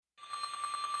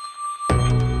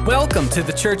Welcome to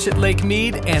the Church at Lake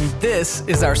Mead, and this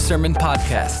is our sermon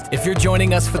podcast. If you're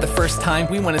joining us for the first time,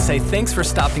 we want to say thanks for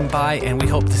stopping by, and we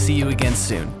hope to see you again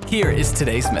soon. Here is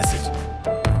today's message.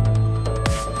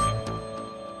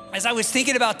 As I was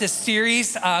thinking about this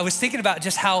series, I was thinking about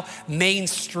just how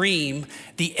mainstream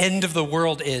the end of the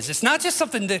world is. It's not just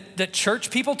something that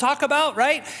church people talk about,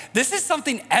 right? This is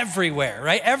something everywhere,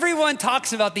 right? Everyone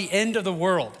talks about the end of the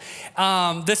world.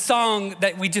 This song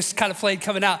that we just kind of played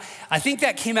coming out, I think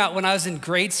that came out when I was in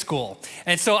grade school.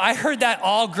 And so I heard that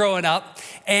all growing up.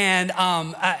 And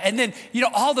then,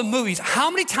 all the movies.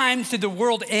 How many times did the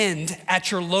world end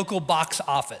at your local box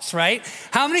office, right?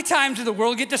 How many times did the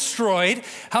world get destroyed?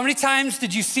 How many times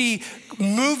did you see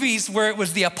movies where it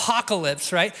was the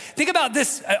apocalypse, right? Think about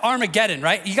this, Armageddon,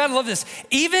 right? You gotta love this.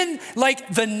 Even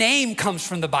like the name comes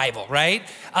from the Bible, right?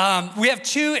 We have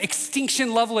two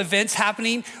extinction level events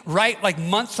happening right like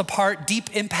months apart,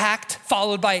 Deep Impact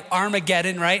followed by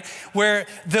Armageddon, right? Where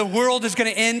the world is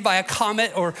gonna end by a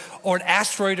comet or an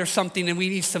asteroid or something, and we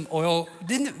need some oil.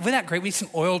 Wasn't that great? We need some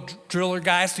oil driller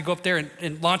guys to go up there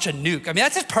and launch a nuke. I mean,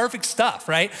 that's just perfect stuff,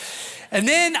 right? And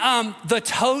then the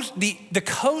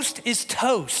coast is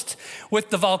toast with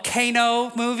the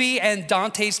Volcano movie and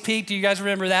Dante's Peak. Do you guys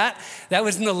remember that? That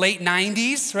was in the late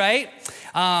 90s, right?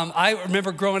 I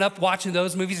remember growing up watching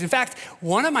those movies. In fact,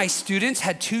 one of my students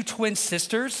had two twin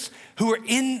sisters who were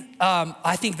in,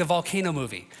 I think, the Volcano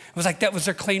movie. It was like, that was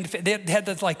their claim to fame. They had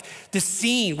this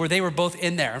scene where they were both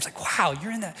in there. I was like, wow,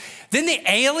 you're in that. Then the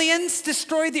aliens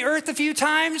destroyed the earth a few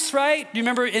times, right? Do you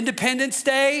remember Independence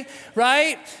Day,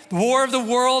 right? War of the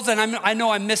Worlds, and I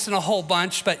know I'm missing a whole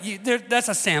bunch, but that's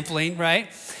a sampling, right?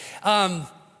 And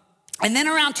then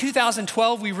around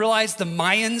 2012, we realized the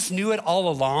Mayans knew it all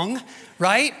along,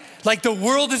 right? Like the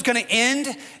world is gonna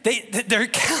end. Their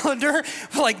calendar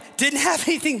didn't have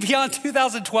anything beyond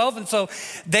 2012, and so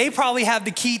they probably have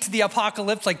the key to the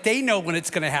apocalypse, like they know when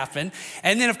it's gonna happen.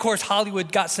 And then of course,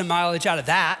 Hollywood got some mileage out of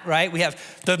that, right? We have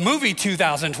the movie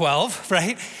 2012,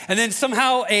 right? And then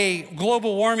somehow a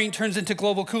global warming turns into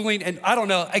global cooling, and I don't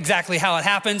know exactly how it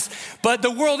happens, but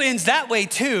the world ends that way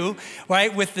too,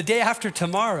 right? With the day after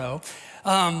tomorrow.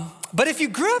 But if you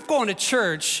grew up going to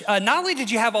church, not only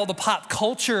did you have all the pop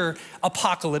culture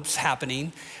apocalypse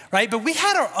happening, right? But we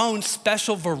had our own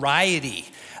special variety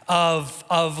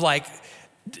of like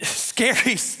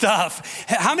scary stuff.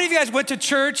 How many of you guys went to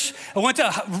church? Went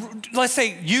to, let's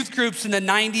say, youth groups in the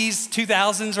 90s,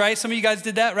 2000s, right? Some of you guys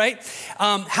did that, right?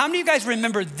 How many of you guys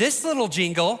remember this little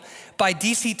jingle by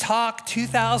DC Talk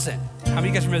 2000? How many of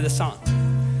you guys remember this song?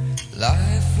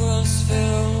 Life was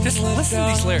filled. Just listen to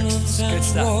these lyrics. It's good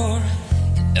stuff. War,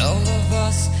 and all of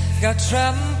us got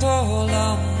trampled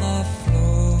on the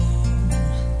floor.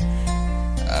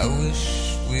 I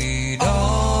wish we'd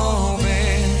all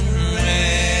been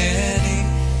ready.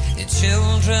 The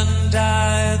children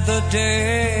died, the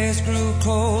days grew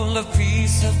cold. A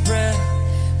piece of bread,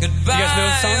 goodbye. You guys know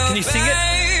the song? Can you sing it?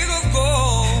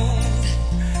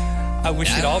 I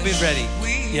wish you'd all been ready.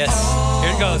 Yes,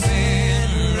 here it goes.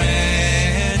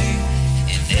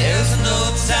 There's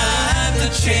no time to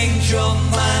change your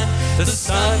mind. The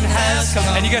sun has come.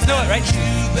 And you guys know it, right?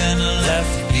 You've been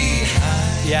left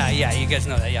behind. Yeah, you guys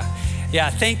know that, yeah. Yeah,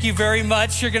 thank you very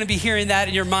much. You're gonna be hearing that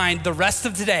in your mind the rest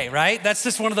of today, right? That's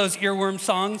just one of those earworm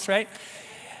songs, right?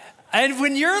 And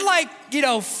when you're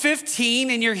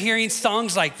 15 and you're hearing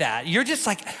songs like that, you're just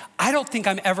like, I don't think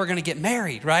I'm ever gonna get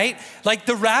married, right? Like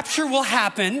the rapture will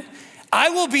happen. I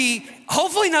will be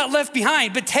hopefully not left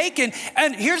behind, but taken.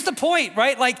 And here's the point,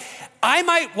 right? Like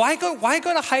why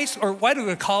go to high school or why go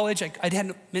to college? I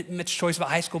hadn't much choice about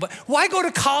high school, but why go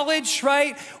to college,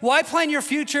 right? Why plan your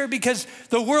future? Because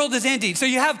the world is ending. So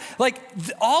you have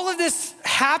all of this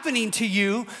happening to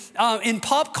you in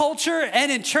pop culture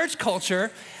and in church culture.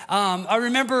 I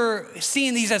remember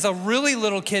seeing these as a really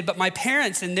little kid, but my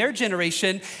parents in their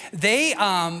generation,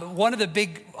 one of the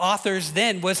big authors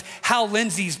then was Hal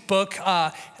Lindsey's book,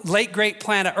 Late Great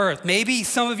Planet Earth. Maybe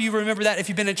some of you remember that if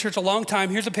you've been in church a long time.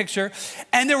 Here's a picture.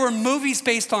 And there were movies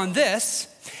based on this.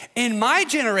 In my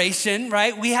generation,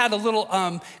 right, we had a little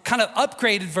kind of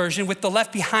upgraded version with the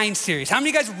Left Behind series. How many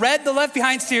of you guys read the Left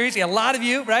Behind series? Yeah, a lot of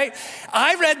you, right?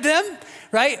 I read them.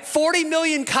 Right? 40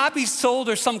 million copies sold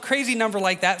or some crazy number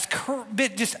like that.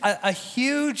 It's just a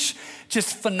huge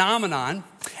phenomenon.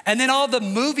 And then all the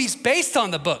movies based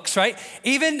on the books, right?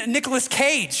 Even Nicolas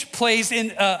Cage plays in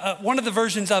one of the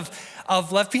versions of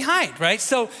Left Behind, right?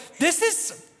 So this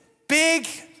is big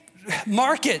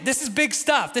market. This is big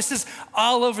stuff. This is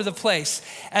all over the place.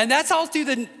 And that's all through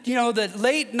the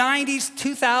late 90s,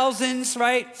 2000s,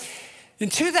 right? In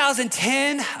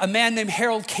 2010, a man named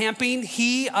Harold Camping,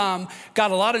 he got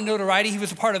a lot of notoriety. He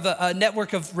was a part of a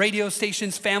network of radio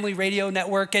stations, Family Radio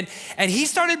Network, and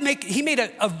he made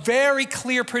a very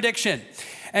clear prediction.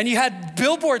 And you had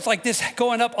billboards like this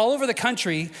going up all over the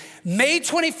country. May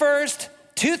 21st,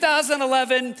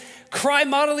 2011, cry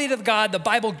mightily to God. The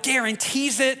Bible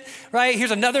guarantees it, right? Here's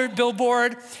another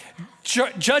billboard.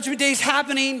 Judgment Day's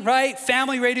happening, right?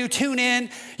 Family Radio, tune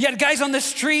in. You had guys on the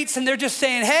streets and they're just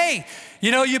saying, hey,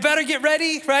 you better get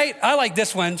ready, right? I like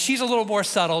this one. She's a little more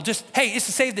subtle. Just, hey, it's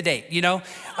to save the date,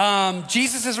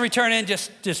 Jesus is returning,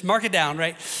 just mark it down,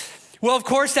 right? Well, of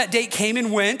course, that date came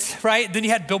and went, right? Then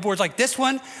you had billboards like this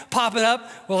one popping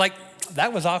up. Well, like,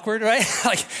 that was awkward, right?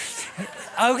 Like,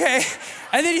 okay.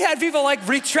 And then you had people like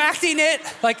retracting it,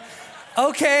 like,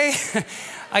 okay,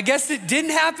 I guess it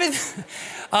didn't happen.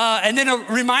 And then a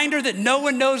reminder that no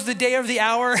one knows the day or the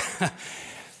hour.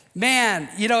 Man,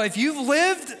 if you've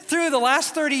lived through the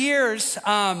last 30 years,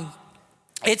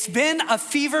 it's been a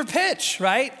fever pitch,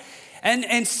 right?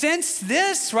 And since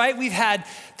this, right, we've had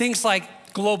things like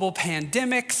global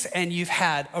pandemics, and you've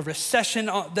had a recession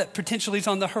that potentially is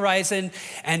on the horizon,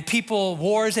 and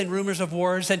wars and rumors of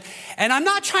wars. And I'm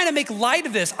not trying to make light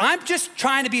of this. I'm just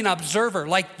trying to be an observer.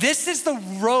 Like, this is the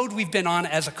road we've been on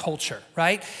as a culture,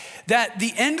 right? That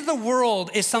the end of the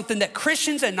world is something that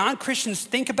Christians and non-Christians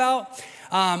think about.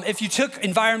 If you took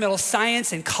environmental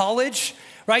science in college,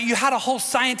 right, you had a whole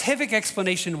scientific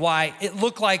explanation why it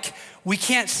looked like we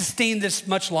can't sustain this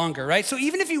much longer, right? So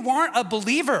even if you weren't a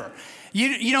believer,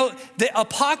 the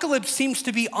apocalypse seems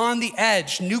to be on the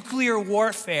edge. Nuclear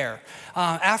warfare,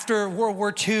 after World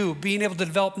War II, being able to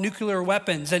develop nuclear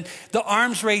weapons, and the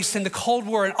arms race and the Cold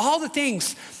War and all the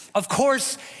things. Of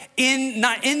course, in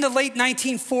the late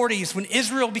 1940s, when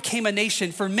Israel became a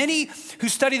nation, for many who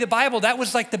study the Bible, that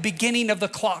was like the beginning of the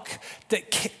clock,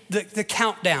 the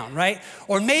countdown, right?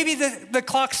 Or maybe the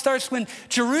clock starts when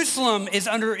Jerusalem is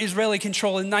under Israeli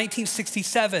control in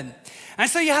 1967. And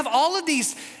so you have all of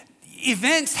these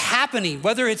events happening,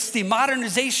 whether it's the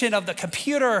modernization of the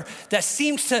computer that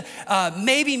seems to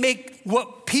maybe make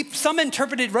what some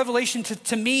interpreted Revelation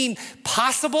to mean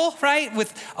possible, right?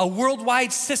 With a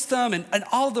worldwide system and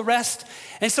all the rest.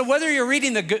 And so whether you're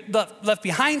reading the Left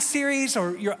Behind series,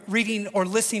 or you're reading or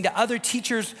listening to other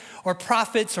teachers or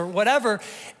prophets or whatever,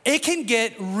 it can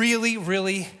get really,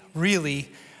 really, really,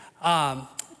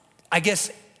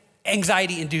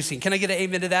 anxiety inducing. Can I get an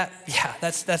amen to that? Yeah,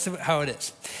 that's how it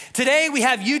is. Today we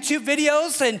have YouTube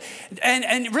videos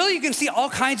and really you can see all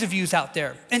kinds of views out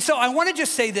there. And so I want to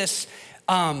just say this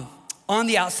on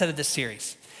the outset of this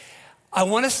series. I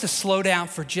want us to slow down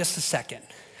for just a second.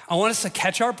 I want us to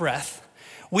catch our breath.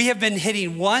 We have been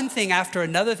hitting one thing after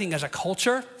another thing as a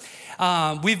culture.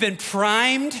 We've been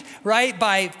primed, right,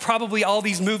 by probably all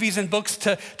these movies and books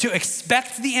to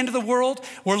expect the end of the world.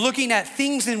 We're looking at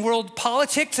things in world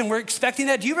politics and we're expecting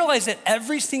that. Do you realize that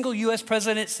every single US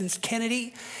president since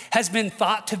Kennedy has been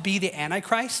thought to be the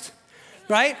Antichrist,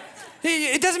 right?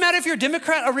 It doesn't matter if you're a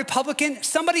Democrat or Republican.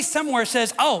 Somebody somewhere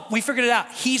says, oh, we figured it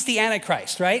out. He's the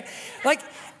Antichrist, right? Like,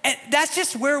 that's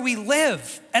just where we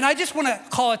live. And I just want to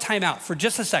call a timeout for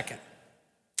just a second.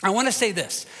 I want to say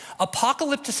this.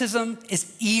 Apocalypticism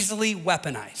is easily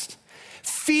weaponized.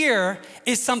 Fear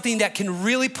is something that can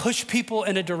really push people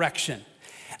in a direction.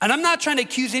 And I'm not trying to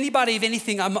accuse anybody of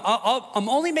anything. I'm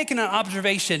only making an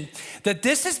observation that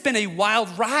this has been a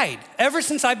wild ride ever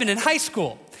since I've been in high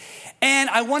school. And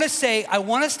I want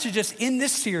us to just, in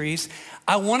this series,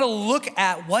 I want to look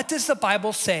at what does the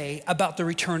Bible say about the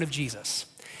return of Jesus.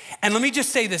 And let me just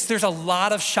say this, there's a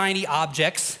lot of shiny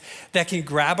objects that can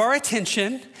grab our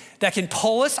attention, that can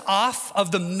pull us off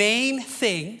of the main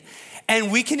thing,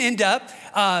 and we can end up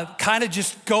kind of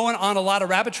just going on a lot of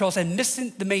rabbit trails and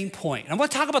missing the main point. And I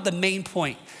want to talk about the main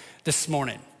point this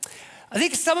morning. I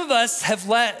think some of us have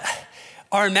let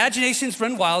our imaginations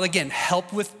run wild, again, help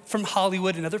from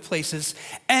Hollywood and other places.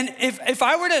 And if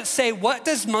I were to say, what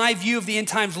does my view of the end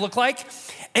times look like?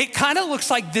 It kind of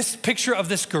looks like this picture of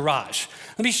this garage.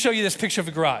 Let me show you this picture of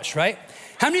a garage, right?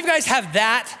 How many of you guys have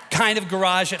that kind of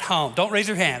garage at home? Don't raise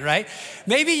your hand, right?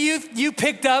 Maybe you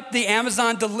picked up the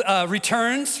Amazon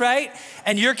returns, right?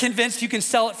 And you're convinced you can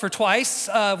sell it for twice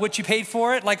what you paid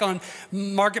for it, like on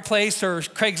Marketplace or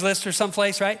Craigslist or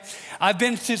someplace, right? I've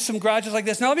been to some garages like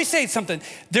this. Now, let me say something.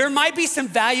 There might be some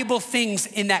valuable things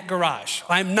in that garage.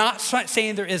 I'm not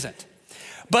saying there isn't.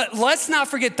 But let's not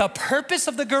forget the purpose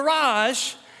of the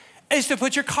garage is to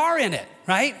put your car in it,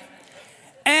 right?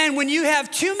 And when you have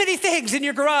too many things in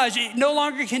your garage, it no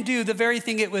longer can do the very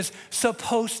thing it was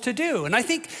supposed to do. And I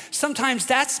think sometimes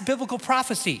that's biblical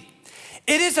prophecy.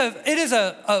 It is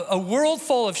a world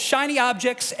full of shiny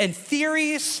objects and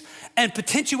theories and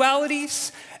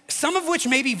potentialities, some of which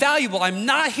may be valuable. I'm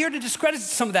not here to discredit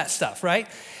some of that stuff, right?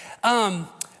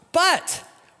 But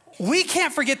we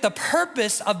can't forget the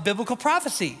purpose of biblical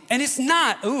prophecy. And it's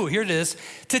not, here it is,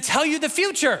 to tell you the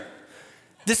future.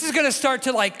 This is gonna start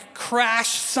to like crash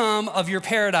some of your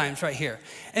paradigms right here.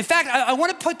 In fact, I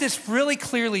wanna put this really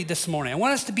clearly this morning. I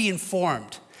want us to be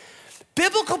informed.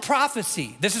 Biblical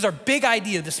prophecy, this is our big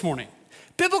idea this morning.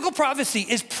 Biblical prophecy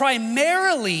is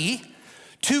primarily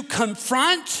to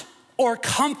confront or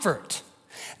comfort,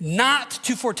 not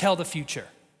to foretell the future.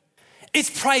 It's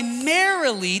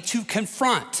primarily to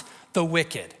confront the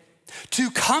wicked, to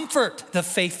comfort the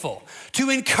faithful, to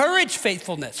encourage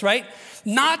faithfulness, right?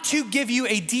 Not to give you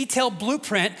a detailed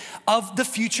blueprint of the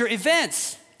future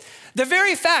events. The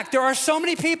very fact there are so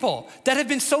many people that have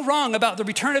been so wrong about the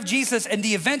return of Jesus and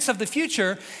the events of the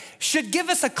future should give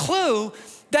us a clue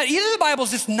that either the Bible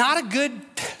is just not good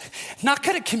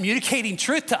at communicating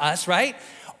truth to us, right?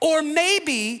 Or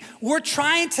maybe we're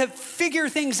trying to figure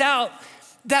things out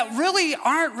that really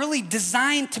aren't really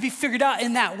designed to be figured out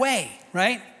in that way,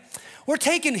 right?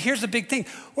 Here's the big thing,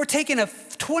 we're taking a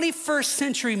 21st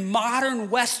century modern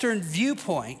Western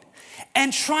viewpoint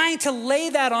and trying to lay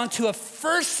that onto a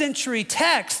first century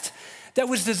text that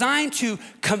was designed to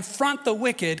confront the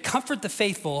wicked, comfort the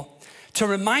faithful, to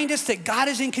remind us that God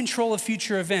is in control of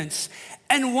future events.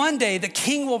 And one day the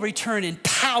king will return in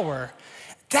power.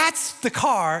 That's the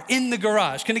car in the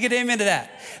garage. Can I get an amen to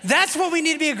that? That's what we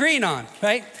need to be agreeing on,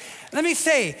 right? Let me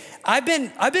say, I've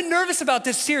been nervous about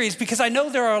this series because I know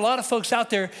there are a lot of folks out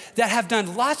there that have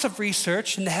done lots of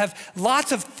research and have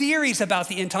lots of theories about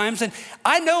the end times. And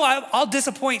I know I'll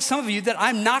disappoint some of you that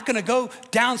I'm not gonna go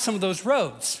down some of those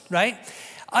roads, right?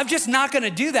 I'm just not gonna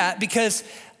do that because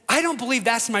I don't believe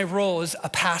that's my role as a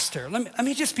pastor. Let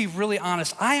me just be really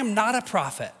honest. I am not a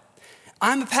prophet.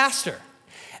 I'm a pastor.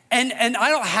 And I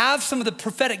don't have some of the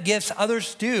prophetic gifts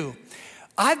others do.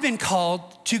 I've been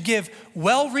called to give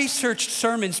well-researched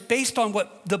sermons based on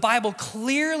what the Bible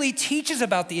clearly teaches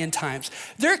about the end times.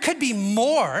 There could be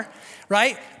more,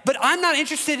 right? But I'm not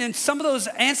interested in some of those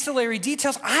ancillary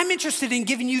details. I'm interested in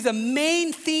giving you the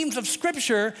main themes of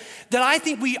Scripture that I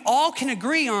think we all can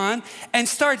agree on and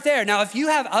start there. Now, if you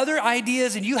have other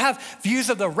ideas and you have views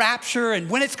of the rapture and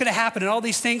when it's gonna happen and all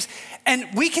these things, and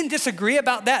we can disagree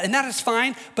about that, and that is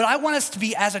fine, but I want us to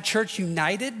be as a church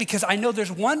united because I know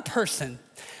there's one person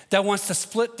that wants to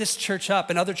split this church up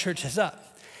and other churches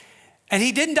up. And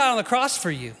he didn't die on the cross for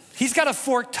you. He's got a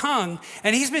forked tongue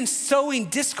and he's been sowing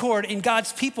discord in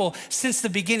God's people since the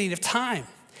beginning of time.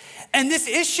 And this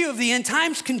issue of the end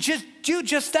times can just do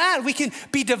just that. We can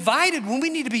be divided when we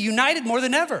need to be united more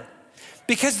than ever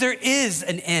because there is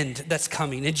an end that's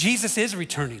coming and Jesus is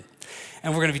returning.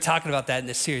 And we're gonna be talking about that in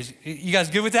this series. You guys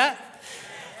good with that?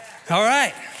 All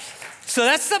right. So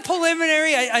that's the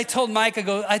preliminary. I told Mike,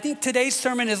 I think today's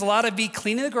sermon is a lot of be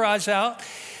cleaning the garage out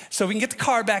so we can get the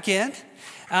car back in.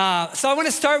 So I want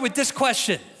to start with this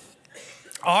question.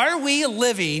 Are we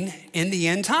living in the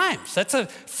end times? That's a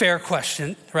fair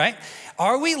question, right?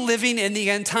 Are we living in the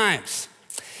end times?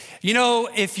 You know,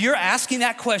 if you're asking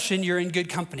that question, you're in good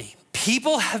company.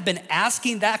 People have been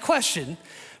asking that question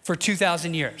for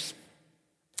 2,000 years.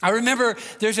 I remember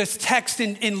there's this text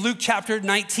in Luke chapter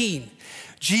 19.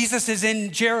 Jesus is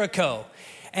in Jericho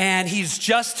and he's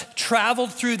just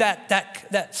traveled through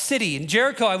that city. In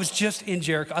Jericho, I was just in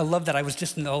Jericho. I love that I was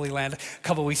just in the Holy Land a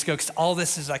couple of weeks ago because all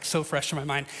this is like so fresh in my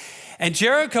mind. And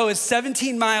Jericho is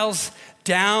 17 miles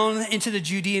down into the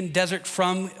Judean desert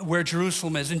from where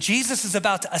Jerusalem is. And Jesus is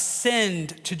about to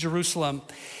ascend to Jerusalem.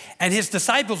 And his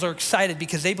disciples are excited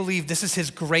because they believe this is his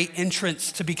great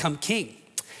entrance to become king.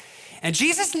 And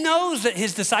Jesus knows that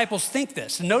his disciples think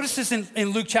this. And notice this in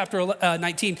Luke chapter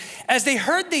 19. As they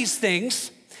heard these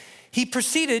things, he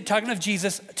proceeded, talking of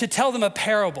Jesus, to tell them a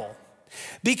parable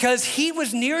because he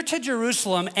was near to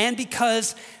Jerusalem and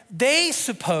because they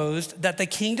supposed that the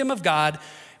kingdom of God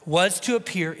was to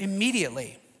appear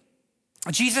immediately.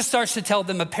 Jesus starts to tell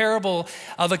them a parable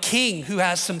of a king who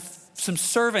has some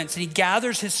servants and he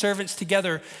gathers his servants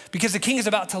together because the king is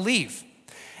about to leave.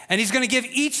 And he's gonna give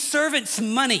each servant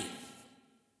some money.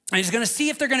 And he's gonna see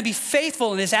if they're gonna be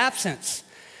faithful in his absence.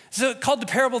 So it's called the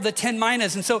parable of the 10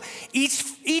 minas. And so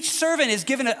each servant is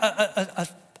given a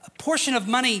portion of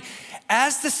money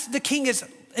as the king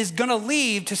is gonna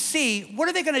leave to see what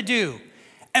are they gonna do.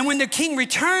 And when the king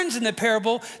returns in the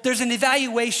parable, there's an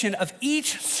evaluation of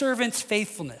each servant's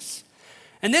faithfulness.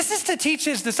 And this is to teach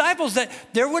his disciples that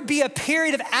there would be a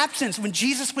period of absence when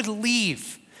Jesus would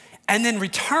leave and then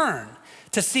return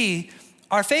to see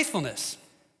our faithfulness.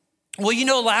 Well, you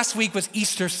know, last week was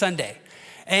Easter Sunday,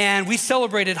 and we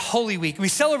celebrated Holy Week. We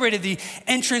celebrated the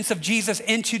entrance of Jesus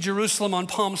into Jerusalem on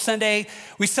Palm Sunday.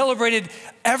 We celebrated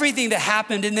everything that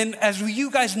happened. And then, as you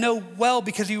guys know well,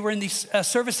 because you were in these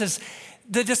services,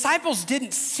 the disciples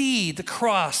didn't see the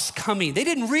cross coming. They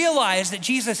didn't realize that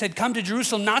Jesus had come to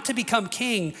Jerusalem not to become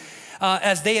king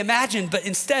as they imagined, but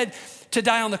instead to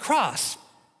die on the cross.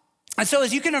 And so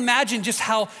as you can imagine just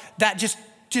how that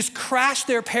just crashed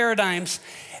their paradigms,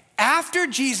 after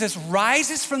Jesus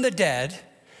rises from the dead,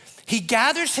 he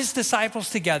gathers his disciples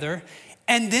together,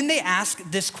 and then they ask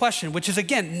this question, which is,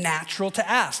 again, natural to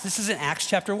ask. This is in Acts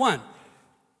chapter 1.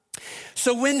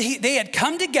 So when they had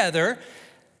come together,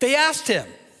 they asked him,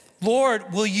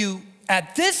 Lord, will you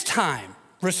at this time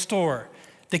restore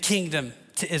the kingdom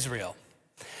to Israel?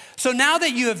 So now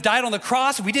that you have died on the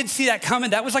cross, we didn't see that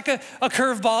coming. That was like a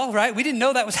curveball, right? We didn't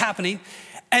know that was happening.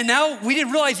 And now we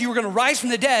didn't realize you were gonna rise from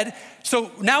the dead.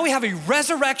 So now we have a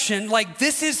resurrection. Like,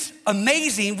 this is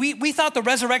amazing. We thought the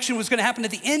resurrection was gonna happen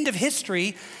at the end of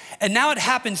history, and now it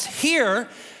happens here.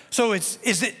 So is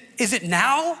it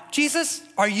now, Jesus?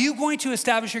 Are you going to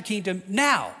establish your kingdom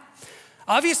now?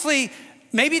 Obviously,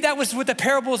 maybe that was what the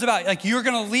parable was about. Like, you're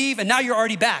gonna leave and now you're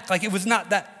already back. Like, it was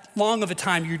not that long of a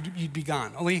time you'd be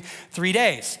gone, only 3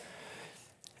 days.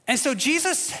 And so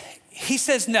Jesus, he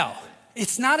says, no,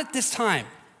 it's not at this time.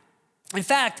 In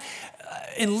fact,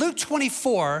 in Luke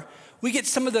 24, we get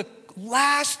some of the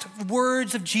last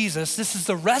words of Jesus. This is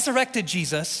the resurrected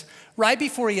Jesus right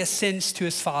before he ascends to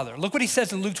his Father. Look what he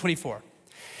says in Luke 24.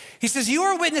 He says, you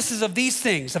are witnesses of these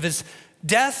things, of his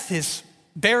death, his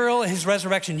burial, and his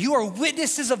resurrection. You are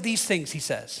witnesses of these things, he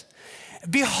says.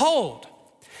 Behold,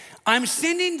 I'm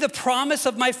sending the promise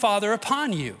of my Father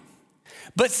upon you.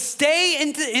 But stay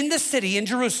in the city, in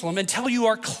Jerusalem, until you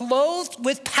are clothed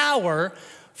with power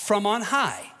from on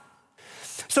high.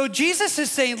 So Jesus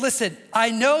is saying, listen, I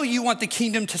know you want the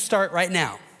kingdom to start right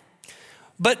now,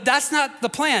 but that's not the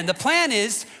plan. The plan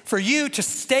is for you to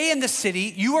stay in the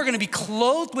city. You are gonna be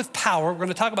clothed with power. We're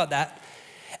gonna talk about that.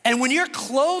 And when you're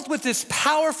clothed with this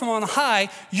power from on high,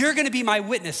 you're gonna be my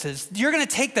witnesses. You're gonna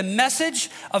take the message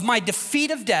of my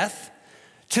defeat of death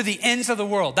to the ends of the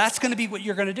world. That's gonna be what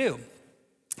you're gonna do.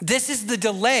 This is the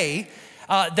delay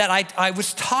that I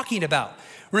was talking about.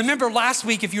 Remember last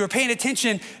week, if you were paying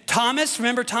attention,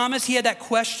 remember Thomas? He had that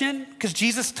question because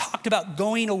Jesus talked about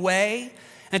going away.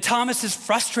 And Thomas is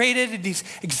frustrated and he's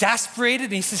exasperated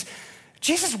and he says,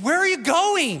 Jesus, where are you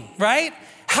going, right?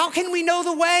 How can we know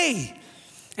the way?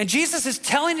 And Jesus is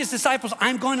telling his disciples,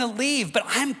 I'm going to leave, but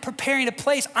I'm preparing a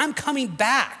place. I'm coming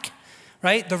back,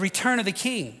 right? The return of the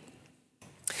king.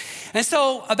 And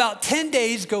so about 10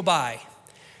 days go by.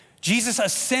 Jesus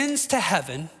ascends to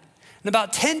heaven, and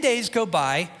about 10 days go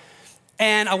by,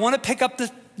 and I want to pick up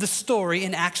the story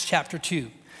in Acts chapter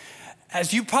 2.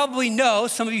 As you probably know,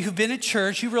 some of you who've been at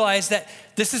church, you realize that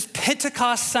this is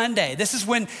Pentecost Sunday. This is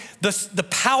when the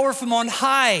power from on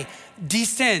high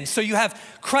descends. So you have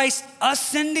Christ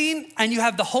ascending, and you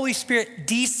have the Holy Spirit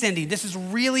descending. This is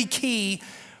really key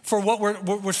for what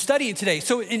we're studying today.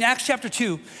 So in Acts chapter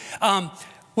 2,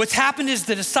 what's happened is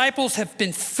the disciples have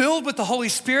been filled with the Holy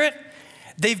Spirit.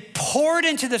 They've poured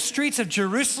into the streets of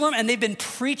Jerusalem, and they've been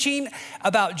preaching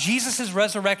about Jesus'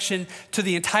 resurrection to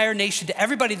the entire nation, to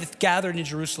everybody that's gathered in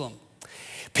Jerusalem.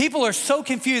 People are so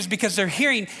confused because they're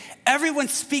hearing everyone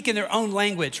speak in their own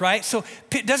language, right? So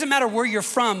it doesn't matter where you're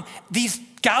from, these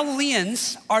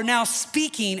Galileans are now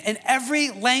speaking in every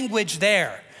language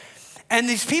there. And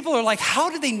these people are like,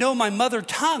 how do they know my mother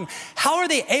tongue? How are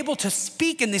they able to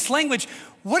speak in this language?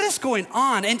 What is going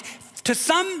on? And to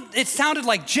some, it sounded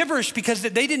like gibberish because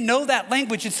they didn't know that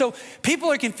language. And so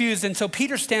people are confused. And so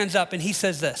Peter stands up and he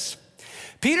says this.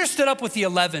 Peter stood up with the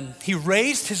 11. He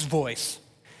raised his voice.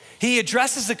 He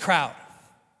addresses the crowd.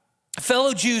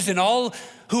 Fellow Jews and all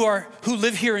who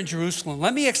live here in Jerusalem,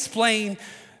 let me explain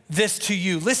this to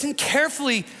you. Listen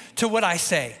carefully to what I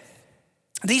say.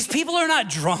 These people are not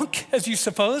drunk, as you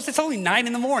suppose. It's only 9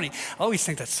 in the morning. I always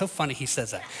think that's so funny he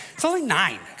says that. It's only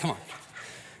 9, come on.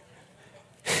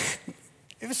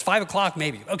 It was 5 o'clock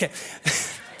maybe, okay.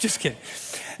 Just kidding.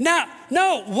 Now,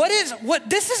 no,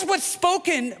 this is what's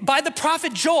spoken by the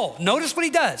prophet Joel. Notice what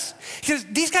he does. He says,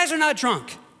 these guys are not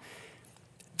drunk.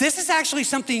 This is actually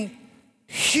something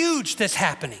huge that's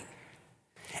happening.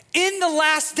 In the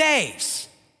last days,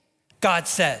 God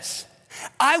says,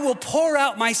 I will pour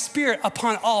out my spirit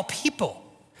upon all people.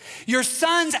 Your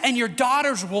sons and your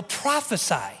daughters will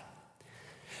prophesy.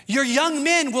 Your young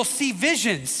men will see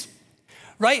visions.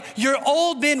 right? Your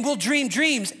old men will dream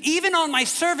dreams. Even on my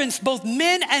servants, both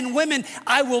men and women,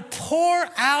 I will pour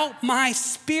out my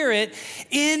spirit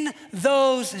in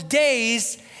those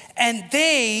days, and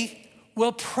they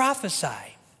will prophesy.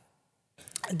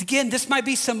 Again, this might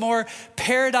be some more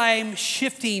paradigm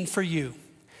shifting for you.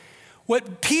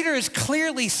 What Peter is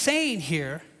clearly saying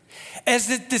here is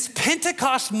that this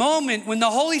Pentecost moment when the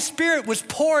Holy Spirit was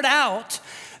poured out,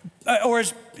 or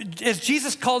as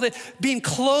Jesus called it, being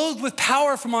clothed with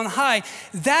power from on high,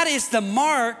 that is the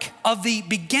mark of the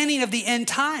beginning of the end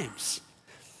times,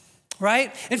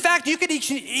 right? In fact, you could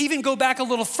even go back a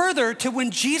little further to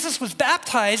when Jesus was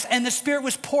baptized and the Spirit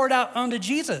was poured out onto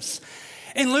Jesus.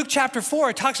 In Luke chapter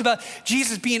 4, it talks about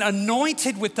Jesus being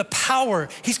anointed with the power.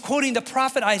 He's quoting the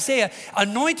prophet Isaiah,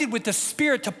 anointed with the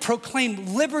Spirit to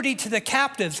proclaim liberty to the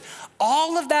captives.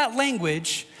 All of that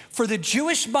language for the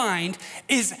Jewish mind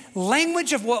is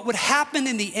language of what would happen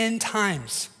in the end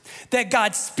times. That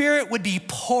God's Spirit would be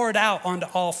poured out onto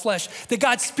all flesh. That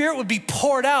God's Spirit would be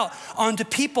poured out onto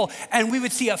people, and we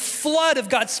would see a flood of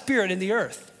God's Spirit in the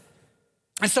earth.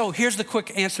 And so here's the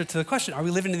quick answer to the question. Are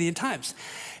we living in the end times?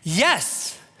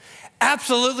 Yes,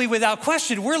 absolutely, without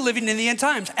question, we're living in the end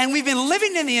times. And we've been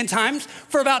living in the end times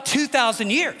for about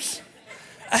 2,000 years.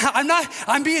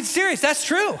 I'm being serious, that's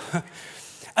true.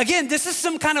 Again, this is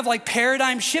some kind of like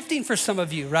paradigm shifting for some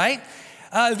of you, right?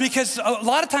 Because a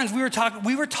lot of times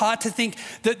we were taught to think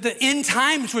that the end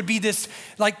times would be this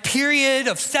like period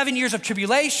of 7 years of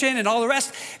tribulation and all the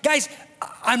rest. Guys,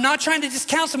 I'm not trying to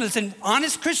discount some of this, and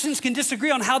honest Christians can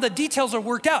disagree on how the details are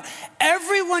worked out.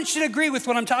 Everyone should agree with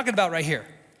what I'm talking about right here.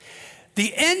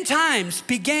 The end times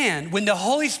began when the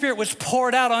Holy Spirit was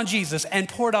poured out on Jesus and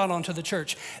poured out onto the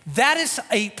church. That is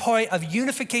a point of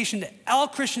unification that all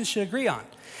Christians should agree on.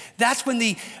 That's when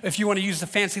if you want to use the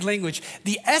fancy language,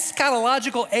 the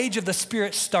eschatological age of the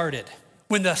Spirit started,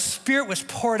 when the Spirit was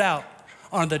poured out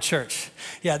on the church.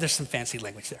 Yeah, there's some fancy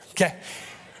language there, okay?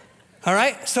 All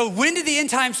right, so when did the end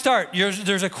time start?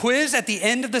 There's a quiz at the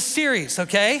end of the series,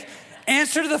 okay?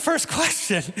 Answer to the first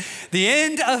question. The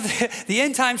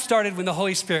end time started when the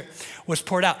Holy Spirit was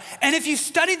poured out. And if you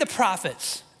study the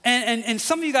prophets, and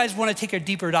some of you guys want to take a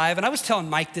deeper dive, and I was telling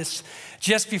Mike this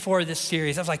just before this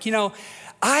series. I was like,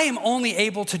 I am only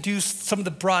able to do some of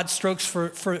the broad strokes for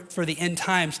the end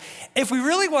times. If we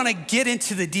really want to get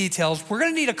into the details, we're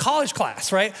going to need a college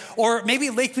class, right? Or maybe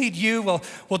Lakemead U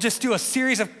will just do a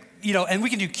series of, and we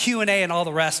can do Q&A and all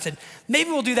the rest, and maybe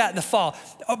we'll do that in the fall.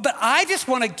 But I just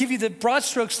want to give you the broad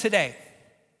strokes today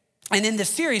and in this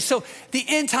series. So the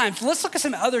end times, let's look at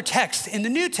some other texts in the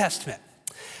New Testament.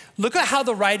 Look at how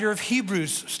the writer of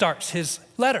Hebrews starts his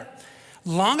letter.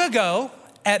 Long ago,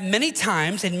 at many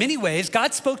times, in many ways,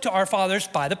 God spoke to our fathers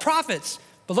by the prophets.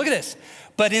 But look at this.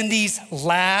 But in these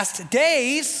last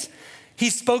days,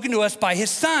 he's spoken to us by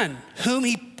his Son, whom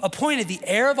he appointed the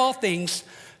heir of all things,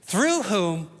 through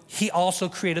whom he also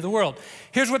created the world.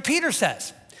 Here's what Peter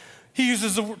says. He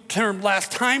uses the term last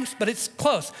times, but it's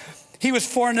close. He was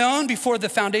foreknown before the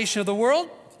foundation of the world,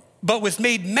 but was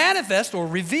made manifest or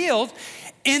revealed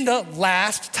in the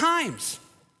last times.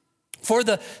 For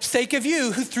the sake of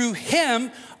you, who through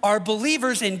him are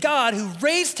believers in God, who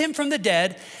raised him from the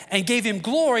dead and gave him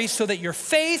glory, so that your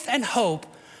faith and hope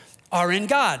are in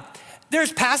God.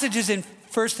 There's passages in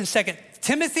 1st and 2nd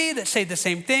Timothy that say the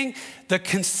same thing. The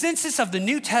consensus of the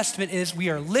New Testament is we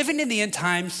are living in the end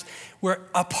times. We're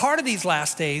a part of these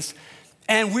last days,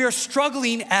 and we are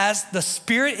struggling as the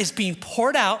Spirit is being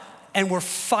poured out, and we're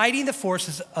fighting the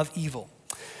forces of evil.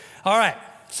 All right,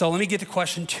 so let me get to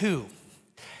question 2.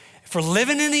 If we're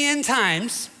living in the end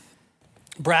times,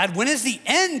 Brad, when is the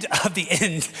end of the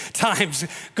end times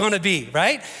gonna be,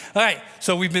 right? All right,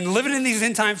 so we've been living in these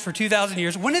end times for 2,000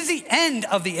 years. When is the end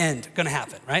of the end gonna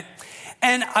happen, right?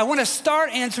 And I wanna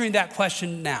start answering that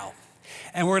question now.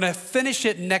 And we're gonna finish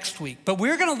it next week. But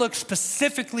we're gonna look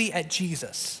specifically at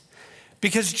Jesus.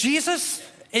 Because Jesus,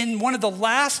 in one of the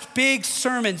last big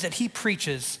sermons that he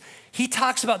preaches, he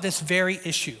talks about this very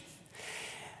issue.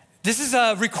 This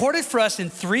is recorded for us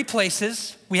in 3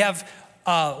 places. We have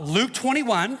Luke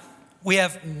 21, we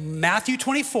have Matthew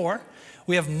 24,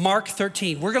 we have Mark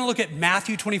 13. We're gonna look at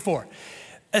Matthew 24.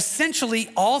 Essentially,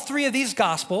 all 3 of these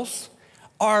gospels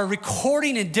are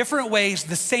recording in different ways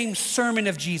the same sermon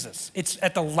of Jesus. It's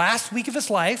at the last week of his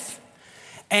life,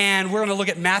 and we're gonna look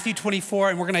at Matthew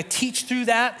 24, and we're gonna teach through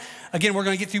that. Again, we're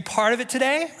gonna get through part of it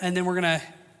today, and then we're gonna,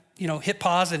 hit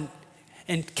pause and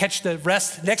catch the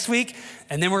rest next week,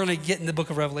 and then we're gonna get in the book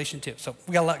of Revelation too. So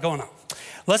we got a lot going on.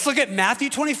 Let's look at Matthew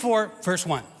 24, verse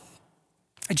 1.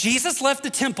 Jesus left the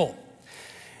temple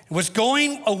and was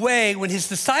going away when his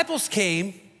disciples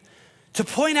came to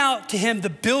point out to him the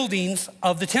buildings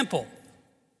of the temple.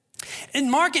 In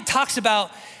Mark, it talks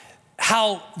about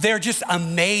how they're just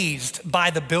amazed by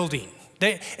the building.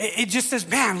 It just says,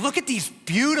 man, look at these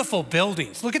beautiful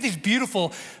buildings. Look at these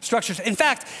beautiful structures. In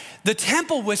fact, the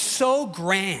temple was so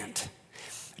grand.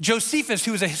 Josephus,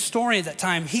 who was a historian at that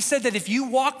time, he said that if you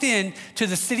walked in to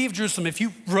the city of Jerusalem, if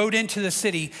you rode into the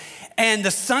city and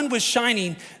the sun was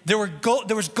shining, there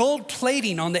was gold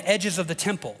plating on the edges of the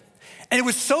temple. And it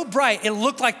was so bright, it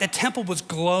looked like the temple was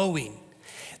glowing.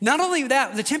 Not only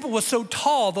that, the temple was so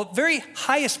tall, the very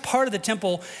highest part of the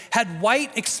temple had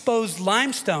white exposed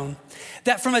limestone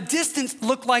that from a distance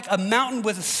looked like a mountain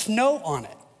with snow on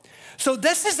it. So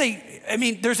this is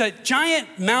there's a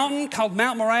giant mountain called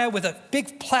Mount Moriah with a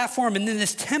big platform, and then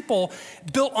this temple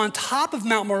built on top of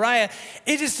Mount Moriah.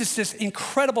 It is just this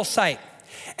incredible sight.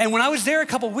 And when I was there a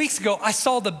couple of weeks ago, I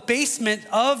saw the basement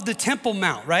of the Temple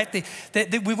Mount, right?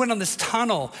 We went on this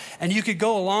tunnel, and you could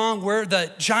go along where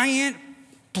the giant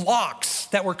blocks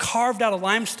that were carved out of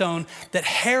limestone that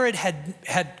Herod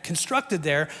had constructed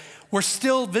there were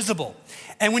still visible.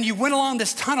 And when you went along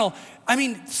this tunnel,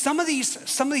 some of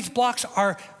these blocks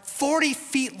are 40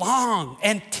 feet long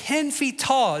and 10 feet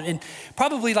tall and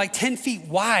probably like 10 feet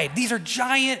wide. These are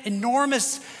giant,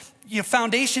 enormous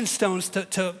foundation stones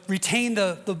to retain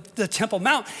the Temple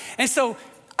Mount. And so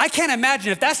I can't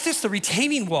imagine if that's just the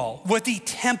retaining wall, what the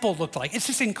temple looked like. It's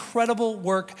just incredible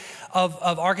work of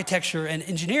architecture and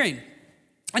engineering.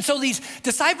 And so these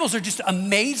disciples are just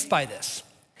amazed by this.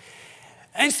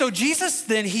 And so Jesus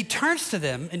then, he turns to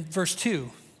them in verse 2,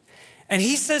 and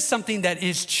he says something that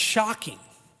is shocking.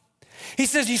 He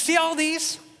says, you see all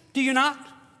these, do you not?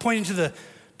 Pointing to the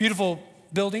beautiful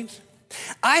buildings.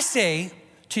 I say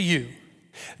to you,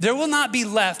 there will not be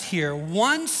left here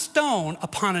one stone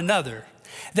upon another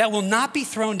that will not be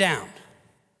thrown down.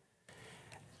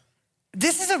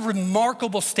 This is a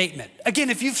remarkable statement. Again,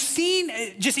 if you've seen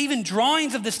just even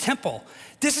drawings of this temple,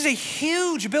 this is a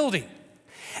huge building.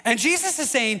 And Jesus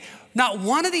is saying, not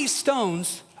one of these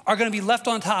stones are gonna be left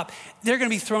on top. They're gonna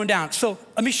be thrown down. So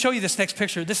let me show you this next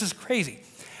picture. This is crazy.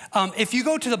 If you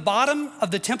go to the bottom of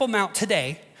the Temple Mount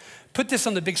today, put this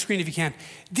on the big screen if you can.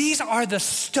 These are the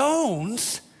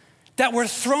stones that were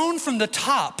thrown from the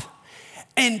top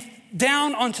and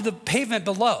down onto the pavement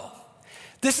below.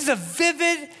 This is a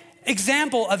vivid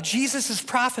example of Jesus's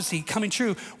prophecy coming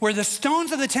true, where the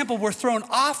stones of the temple were thrown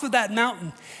off of that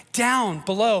mountain down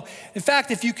below. In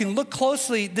fact, if you can look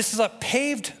closely, this is a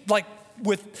paved, like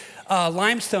with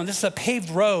limestone, this is a paved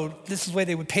road. This is the way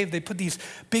they would pave. They put these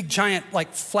big, giant,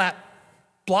 like flat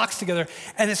blocks together,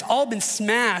 and it's all been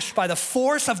smashed by the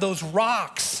force of those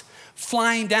rocks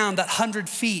flying down that 100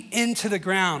 feet into the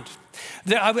ground.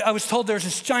 I was told there's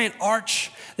this giant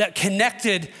arch that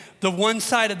connected the one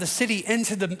side of the city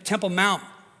into the Temple Mount.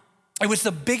 It was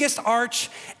the biggest arch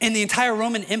in the entire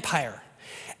Roman Empire.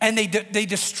 And they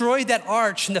destroyed that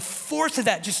arch, and the force of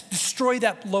that just destroyed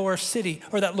that lower city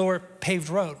or that lower paved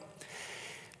road.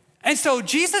 And so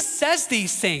Jesus says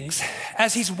these things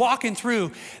as he's walking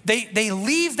through. They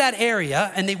leave that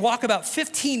area and they walk about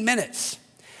 15 minutes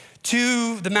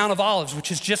to the Mount of Olives,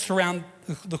 which is just around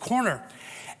the corner.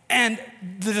 And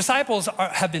the disciples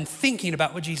have been thinking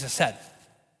about what Jesus said.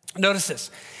 Notice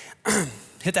this.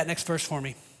 Hit that next verse for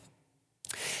me.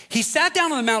 He sat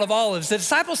down on the Mount of Olives. The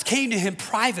disciples came to him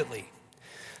privately,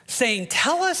 saying,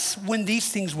 tell us when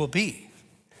these things will be.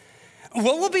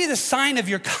 What will be the sign of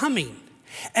your coming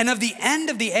and of the end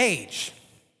of the age?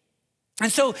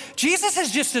 And so Jesus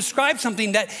has just described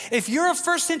something that if you're a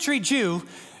first century Jew,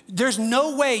 there's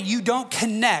no way you don't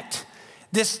connect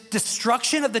this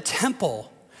destruction of the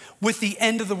temple with the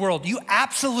end of the world. You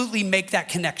absolutely make that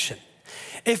connection.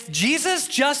 If Jesus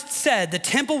just said the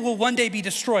temple will one day be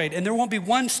destroyed and there won't be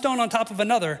one stone on top of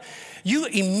another, you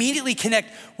immediately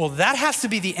connect, well, that has to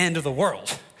be the end of the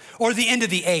world or the end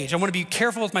of the age. I want to be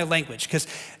careful with my language because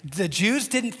the Jews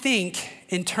didn't think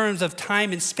in terms of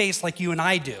time and space like you and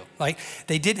I do. Like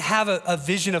they didn't have a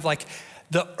vision of like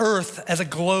the earth as a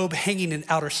globe hanging in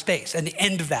outer space and the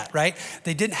end of that, right?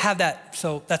 They didn't have that,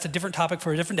 so that's a different topic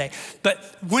for a different day. But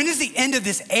when is the end of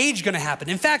this age gonna happen?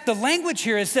 In fact, the language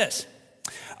here is this.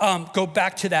 Go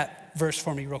back to that verse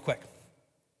for me real quick.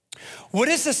 What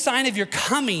is the sign of your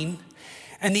coming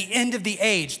and the end of the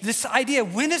age? This idea,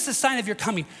 when is the sign of your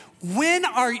coming?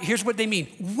 Here's what they mean.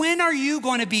 When are you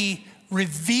going to be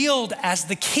revealed as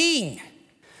the king?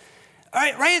 All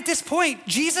right at this point,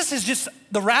 Jesus is just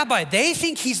the rabbi. They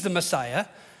think he's the Messiah,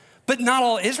 but not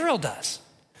all Israel does.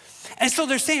 And so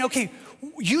they're saying, okay,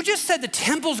 you just said the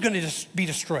temple's gonna be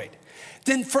destroyed.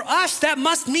 Then for us, that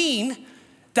must mean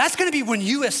that's gonna be when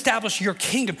you establish your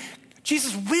kingdom.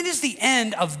 Jesus, when is the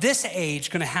end of this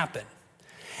age gonna happen?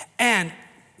 And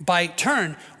by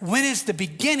turn, when is the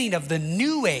beginning of the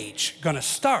new age gonna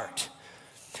start?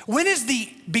 When is the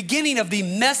beginning of the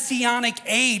messianic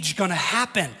age gonna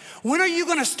happen? When are you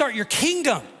gonna start your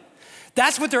kingdom?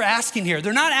 That's what they're asking here.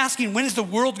 They're not asking when is the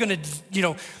world gonna,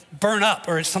 burn up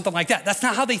or something like that. That's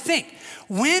not how they think.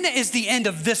 When is the end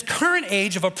of this current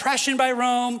age of oppression by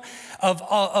Rome,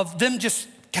 of them just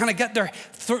kind of get their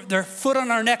foot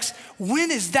on our necks? When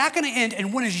is that gonna end,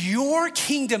 and when is your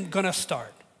kingdom gonna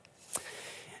start?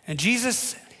 And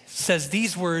Jesus says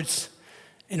these words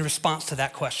in response to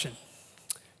that question.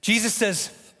 Jesus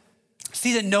says,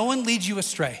 see that no one leads you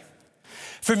astray.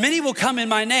 For many will come in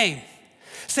my name,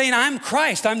 saying, I'm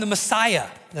Christ, I'm the Messiah.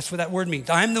 That's what that word means.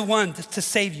 I'm the one to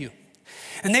save you.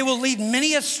 And they will lead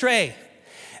many astray.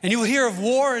 And you will hear of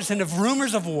wars and of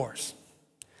rumors of wars.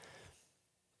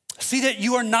 See that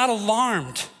you are not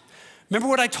alarmed. Remember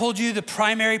what I told you the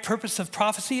primary purpose of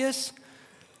prophecy is?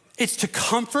 It's to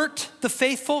comfort the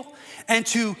faithful and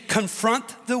to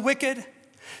confront the wicked.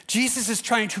 Jesus is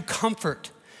trying to comfort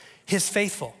his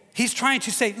faithful. He's trying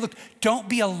to say, look, don't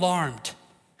be alarmed.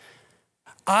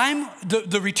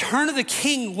 The return of the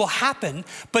king will happen,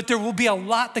 but there will be a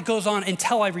lot that goes on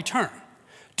until I return.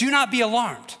 Do not be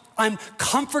alarmed. I'm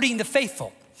comforting the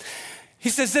faithful. He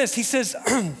says this, he says,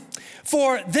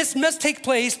 for this must take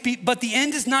place, but the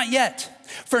end is not yet.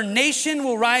 For nation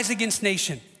will rise against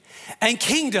nation, and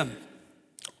kingdom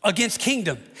against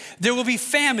kingdom. There will be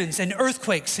famines and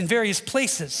earthquakes in various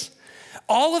places.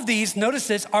 All of these, notice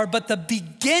this, are but the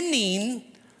beginning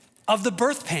of the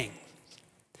birth pain.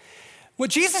 What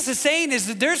Jesus is saying is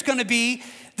that there's gonna be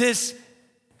this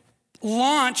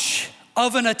launch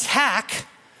of an attack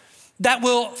that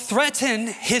will threaten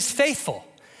his faithful,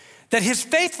 that his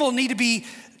faithful need to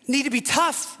be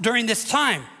tough during this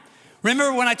time.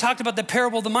 Remember when I talked about the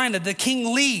parable of the mina, the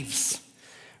king leaves,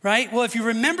 right? Well, if you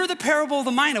remember the parable of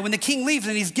the mina, when the king leaves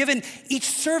and he's given each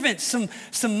servant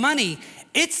some money,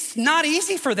 it's not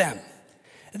easy for them.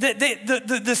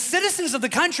 The citizens of the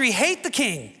country hate the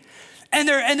king, and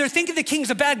they're thinking the king's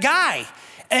a bad guy.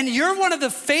 And you're one of the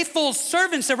faithful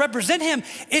servants that represent him.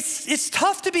 It's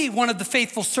tough to be one of the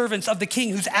faithful servants of the king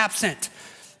who's absent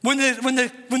when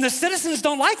the citizens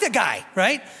don't like the guy,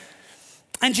 right?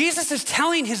 And Jesus is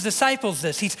telling his disciples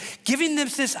this. He's giving them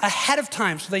this ahead of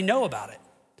time so they know about it.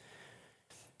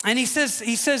 And he says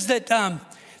that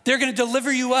they're gonna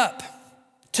deliver you up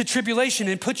to tribulation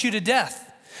and put you to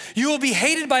death. You will be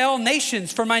hated by all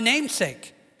nations for my name's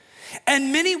sake.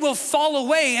 And many will fall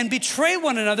away and betray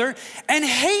one another and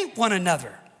hate one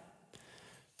another.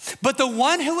 But the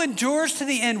one who endures to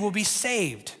the end will be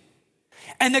saved.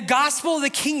 And the gospel of the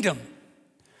kingdom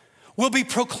will be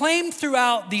proclaimed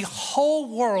throughout the whole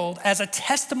world as a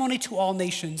testimony to all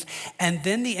nations, and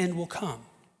then the end will come.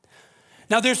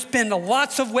 Now, there's been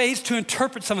lots of ways to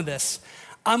interpret some of this.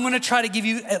 I'm gonna try to give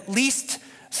you at least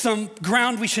some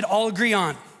ground we should all agree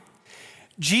on.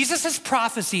 Jesus'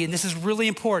 prophecy, and this is really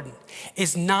important,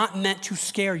 is not meant to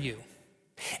scare you.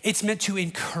 It's meant to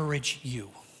encourage you.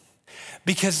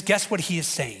 Because guess what he is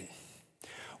saying?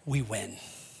 We win.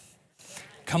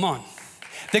 Come on.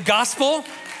 The gospel's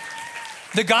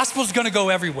gonna go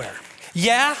everywhere.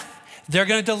 Yeah, they're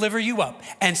gonna deliver you up,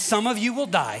 and some of you will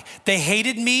die. They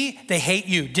hated me, they hate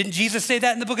you. Didn't Jesus say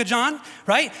that in the book of John,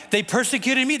 right? They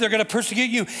persecuted me, they're gonna persecute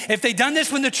you. If they done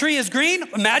this when the tree is green,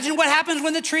 imagine what happens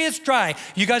when the tree is dry.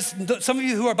 You guys, some of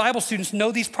you who are Bible students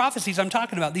know these prophecies I'm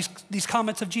talking about, these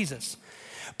comments of Jesus.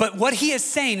 But what he is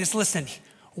saying is, listen,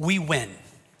 we win.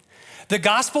 The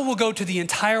gospel will go to the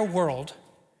entire world,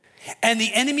 and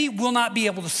the enemy will not be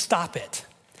able to stop it.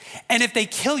 And if they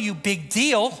kill you, big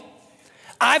deal.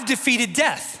 I've defeated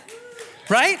death,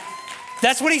 right?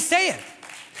 That's what he's saying.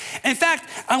 In fact,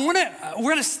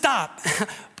 we're gonna stop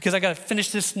because I gotta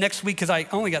finish this next week because I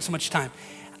only got so much time.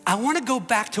 I wanna go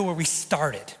back to where we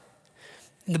started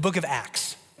in the book of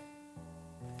Acts.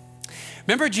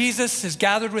 Remember Jesus is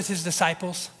gathered with his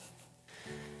disciples.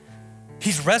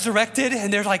 He's resurrected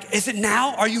and they're like, is it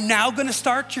now? Are you now gonna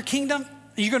start your kingdom?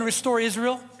 Are you gonna restore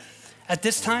Israel at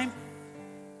this time?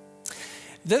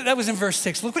 That was in verse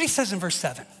 6. Look what he says in verse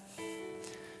 7.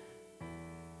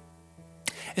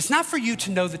 It's not for you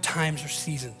to know the times or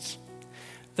seasons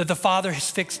that the Father has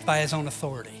fixed by his own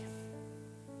authority,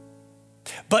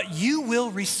 but you will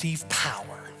receive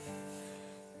power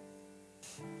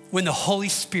when the Holy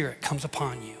Spirit comes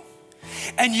upon you.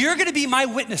 And you're gonna be my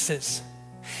witnesses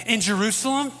in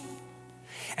Jerusalem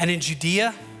and in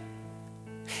Judea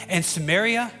and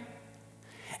Samaria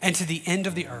and to the end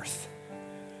of the earth.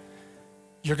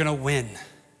 You're gonna win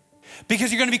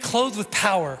because you're gonna be clothed with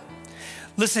power.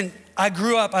 Listen, I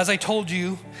grew up, as I told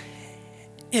you,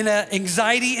 in an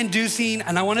anxiety-inducing,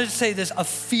 and I wanted to say this, a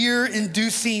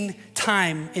fear-inducing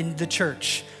time in the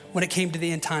church when it came to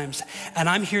the end times. And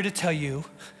I'm here to tell you,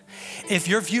 if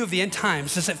your view of the end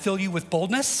times doesn't fill you with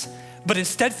boldness, but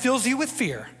instead fills you with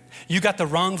fear, you got the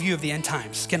wrong view of the end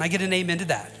times. Can I get an amen to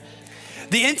that?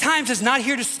 The end times is not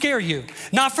here to scare you,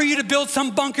 not for you to build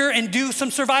some bunker and do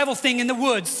some survival thing in the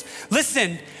woods.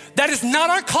 Listen, that is not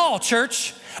our call,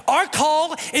 church. Our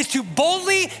call is to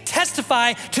boldly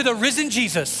testify to the risen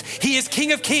Jesus. He is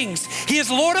King of Kings. He is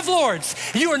Lord of Lords.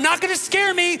 You are not going to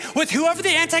scare me with whoever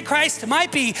the Antichrist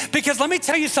might be, because let me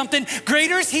tell you something,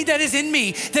 greater is he that is in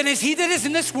me than is he that is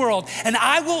in this world. And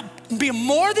I will be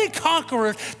more than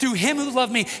conqueror through him who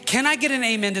loved me. Can I get an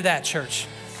amen to that, church?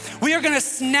 We are gonna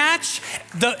snatch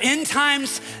the end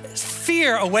times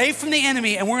fear away from the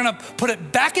enemy, and we're gonna put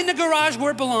it back in the garage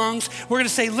where it belongs. We're gonna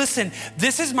say, listen,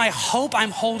 this is my hope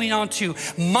I'm holding on to.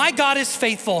 My God is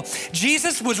faithful.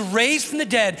 Jesus was raised from the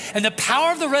dead, and the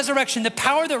power of the resurrection, the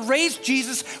power that raised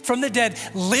Jesus from the dead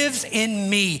lives in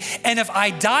me. And if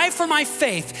I die for my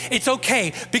faith, it's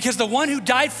okay, because the one who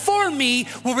died for me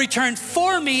will return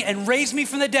for me and raise me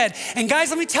from the dead. And guys,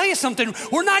 let me tell you something.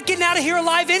 We're not getting out of here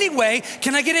alive anyway.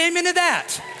 Can I get an amen to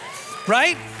that?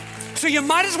 Right? So you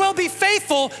might as well be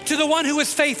faithful to the one who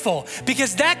is faithful,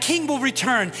 because that king will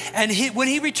return. And when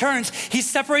he returns, he's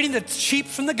separating the sheep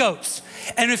from the goats.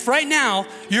 And if right now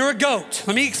you're a goat,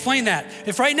 let me explain that.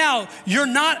 If right now you're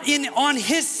not on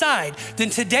his side, then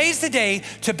today's the day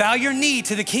to bow your knee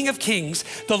to the King of Kings,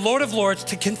 the Lord of Lords,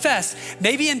 to confess,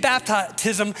 maybe in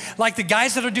baptism, like the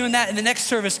guys that are doing that in the next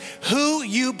service, who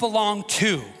you belong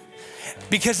to.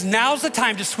 Because now's the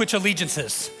time to switch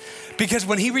allegiances. Because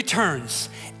when he returns,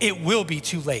 it will be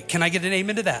too late. Can I get an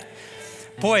amen to that?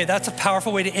 Boy, that's a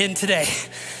powerful way to end today.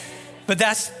 But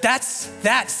that's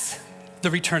the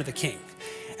return of the king.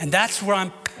 And that's where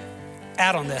I'm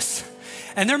at on this.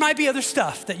 And there might be other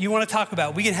stuff that you want to talk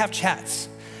about. We can have chats,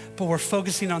 but we're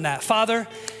focusing on that. Father,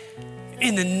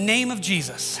 in the name of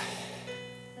Jesus,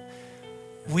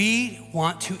 we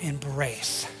want to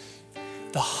embrace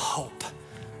the hope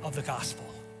of the gospel.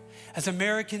 As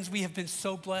Americans, we have been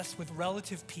so blessed with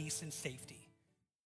relative peace and safety.